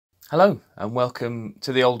Hello and welcome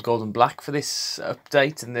to the Old Gold and Black for this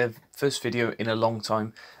update and the first video in a long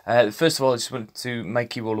time. First of all, I just want to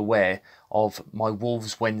make you all aware of my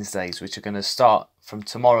Wolves Wednesdays, which are going to start from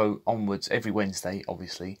tomorrow onwards, every Wednesday,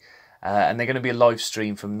 obviously. And they're going to be a live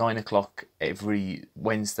stream from 9 o'clock every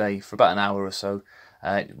Wednesday for about an hour or so.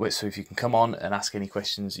 So if you can come on and ask any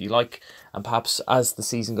questions you like, and perhaps as the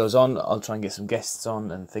season goes on, I'll try and get some guests on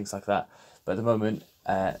and things like that. But at the moment,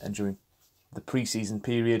 and during the pre-season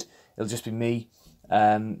period, it'll just be me.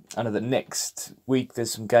 I know that next week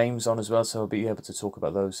there's some games on as well, so I'll be able to talk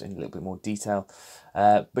about those in a little bit more detail.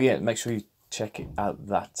 But yeah, make sure you check it out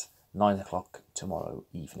that 9 o'clock tomorrow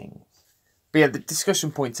evening. But yeah, the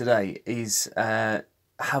discussion point today is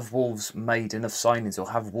have Wolves made enough signings,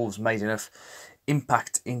 or have Wolves made enough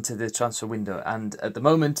impact into the transfer window? And at the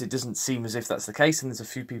moment, it doesn't seem as if that's the case, and there's a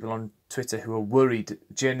few people on Twitter who are worried,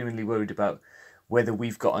 genuinely worried about whether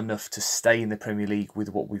we've got enough to stay in the Premier League with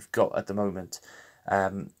what we've got at the moment.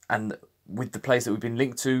 And with the players that we've been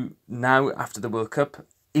linked to now after the World Cup,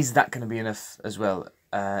 is that going to be enough as well?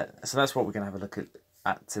 So that's what we're going to have a look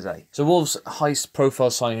at today. So Wolves' highest profile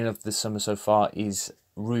signing of the summer so far is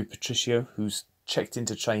Rui Patricio, who's checked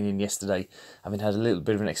into training yesterday, having had a little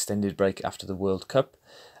bit of an extended break after the World Cup.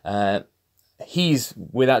 He's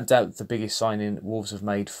without doubt the biggest signing Wolves have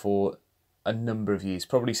made for a number of years,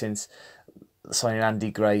 probably since signing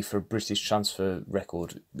Andy Gray for a British transfer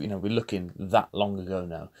record. You know, we're looking that long ago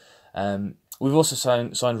now. We've also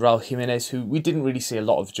signed Raul Jimenez, who we didn't really see a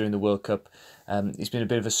lot of during the World Cup. He's been a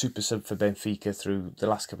bit of a super sub for Benfica through the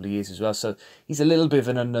last couple of years as well. So he's a little bit of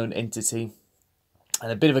an unknown entity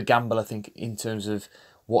and a bit of a gamble, I think, in terms of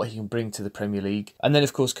what he can bring to the Premier League. And then,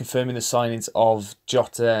 of course, confirming the signings of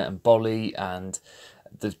Jota and Bolly, and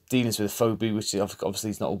the dealings with Afobe, which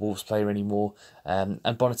obviously is not a Wolves player anymore, and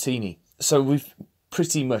Bonatini. So we've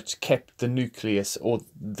pretty much kept the nucleus, or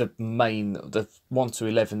the 1 to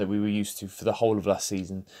 11 that we were used to for the whole of last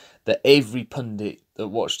season, that every pundit that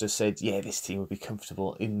watched us said, yeah, this team would be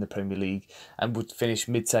comfortable in the Premier League and would finish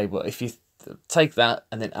mid-table. If you take that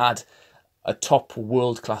and then add a top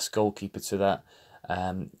world-class goalkeeper to that,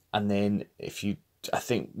 and then I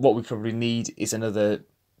think what we probably need is another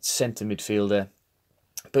centre midfielder.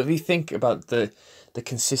 But if you think about the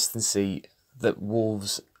consistency that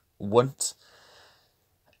Wolves want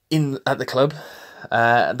at the club,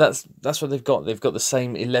 that's what they've got. They've got the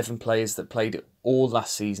same 11 players that played all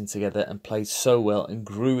last season together and played so well and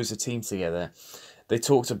grew as a team together. They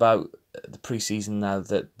talked about the pre-season now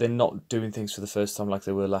that they're not doing things for the first time like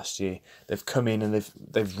they were last year. They've come in and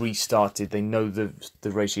they've restarted. They know the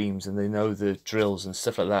regimes and they know the drills and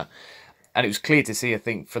stuff like that. And it was clear to see, I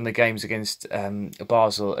think, from the games against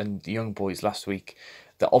Basel and the Young Boys last week,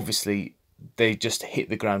 that obviously they just hit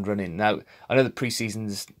the ground running. Now, I know the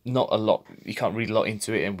pre-season's not a lot, you can't read a lot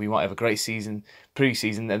into it, and we might have a great season,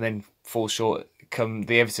 pre-season, and then fall short come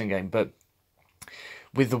the Everton game. But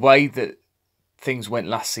with the way that things went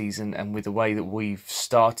last season and with the way that we've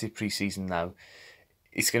started pre-season now,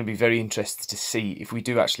 it's going to be very interesting to see if we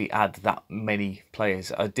do actually add that many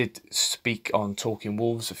players. I did speak on Talking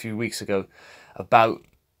Wolves a few weeks ago about,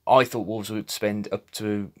 I thought Wolves would spend up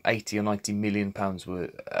to 80 or 90 million pounds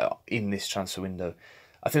in this transfer window.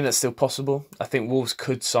 I think that's still possible. I think Wolves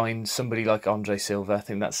could sign somebody like Andre Silva. I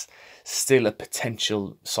think that's still a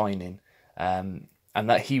potential signing. And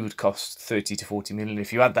that he would cost 30 to 40 million.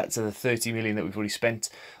 If you add that to the 30 million that we've already spent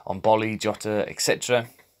on Bolly, Jota, etc.,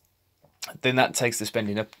 then that takes the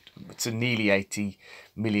spending up to nearly 80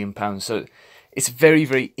 million pounds. So it's a very,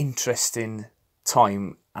 very interesting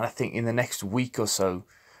time. And I think in the next week or so,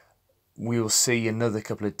 we will see another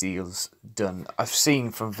couple of deals done. I've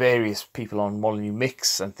seen from various people on Molyneux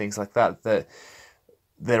Mix and things like that that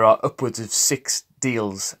there are upwards of 6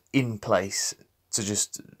 deals in place to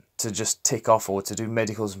just tick off, or to do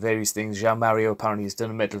medicals and various things. João Mario apparently has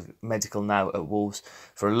done a medical now at Wolves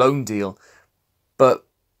for a loan deal, but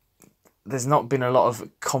there's not been a lot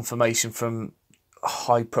of confirmation from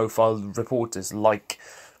high-profile reporters. Like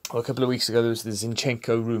a couple of weeks ago, there was the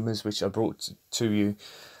Zinchenko rumours, which I brought to you.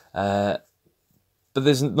 But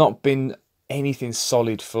there's not been anything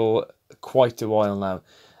solid for quite a while now,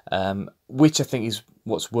 which I think is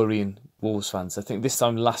what's worrying Wolves fans. I think this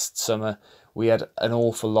time last summer, we had an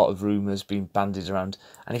awful lot of rumours being bandied around.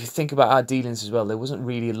 And if you think about our dealings as well, there wasn't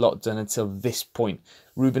really a lot done until this point.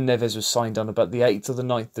 Ruben Neves was signed on about the 8th or the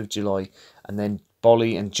 9th of July. And then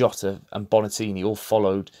Bolly and Jota and Bonatini all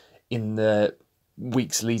followed in the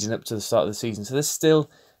weeks leading up to the start of the season. So there's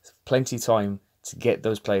still plenty of time to get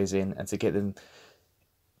those players in and to get them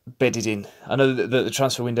bedded in. I know that the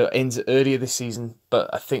transfer window ends earlier this season, but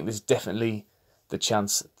I think there's definitely the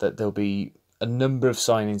chance that there'll be a number of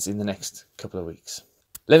signings in the next couple of weeks.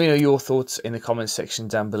 Let me know your thoughts in the comments section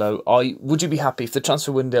down below. Would you be happy if the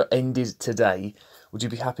transfer window ended today? Would you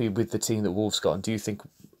be happy with the team that Wolves got? And do you think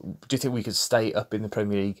we could stay up in the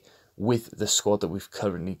Premier League with the squad that we've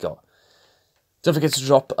currently got? Don't forget to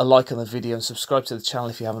drop a like on the video and subscribe to the channel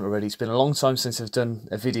if you haven't already. It's been a long time since I've done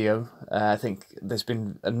a video. I think there's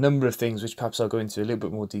been a number of things which perhaps I'll go into a little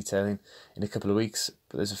bit more detail in a couple of weeks.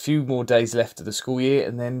 But there's a few more days left of the school year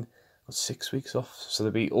and then 6 weeks off. So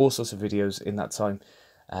there'll be all sorts of videos in that time.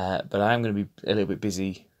 But I am going to be a little bit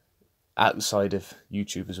busy outside of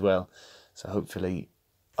YouTube as well. So hopefully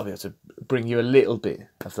I'll be able to bring you a little bit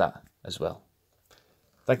of that as well.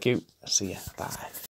 Thank you. See ya. Bye.